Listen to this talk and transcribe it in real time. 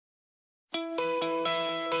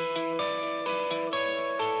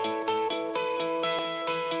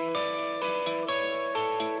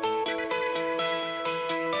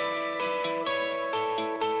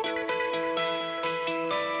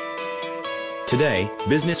Today,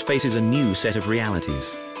 business faces a new set of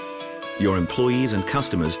realities. Your employees and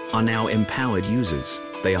customers are now empowered users.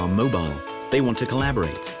 They are mobile. They want to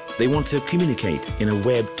collaborate. They want to communicate in a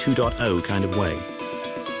Web 2.0 kind of way.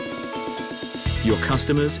 Your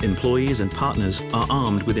customers, employees and partners are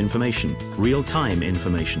armed with information, real-time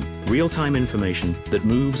information that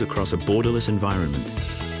moves across a borderless environment.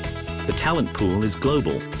 The talent pool is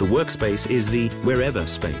global. The workspace is the wherever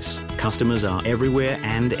space. Customers are everywhere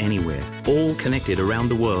and anywhere, all connected around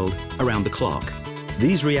the world, around the clock.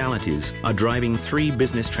 These realities are driving three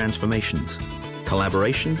business transformations: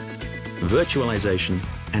 collaboration, virtualization,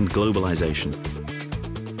 and globalization.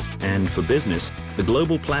 And for business, the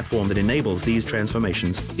global platform that enables these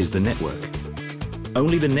transformations is the network.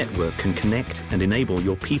 Only the network can connect and enable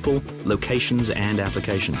your people, locations, and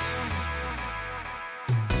applications.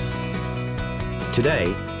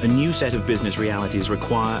 Today, a new set of business realities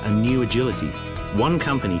require a new agility. One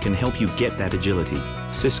company can help you get that agility: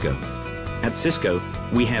 Cisco. At Cisco,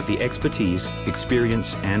 we have the expertise,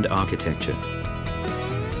 experience, and architecture.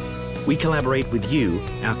 We collaborate with you,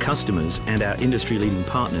 our customers, and our industry-leading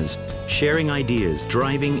partners, sharing ideas,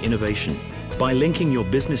 driving innovation. By linking your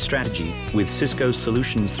business strategy with Cisco's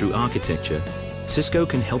solutions through architecture, Cisco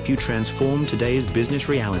can help you transform today's business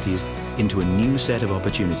realities into a new set of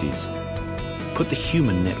opportunities. Put the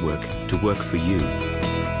human network to work for you.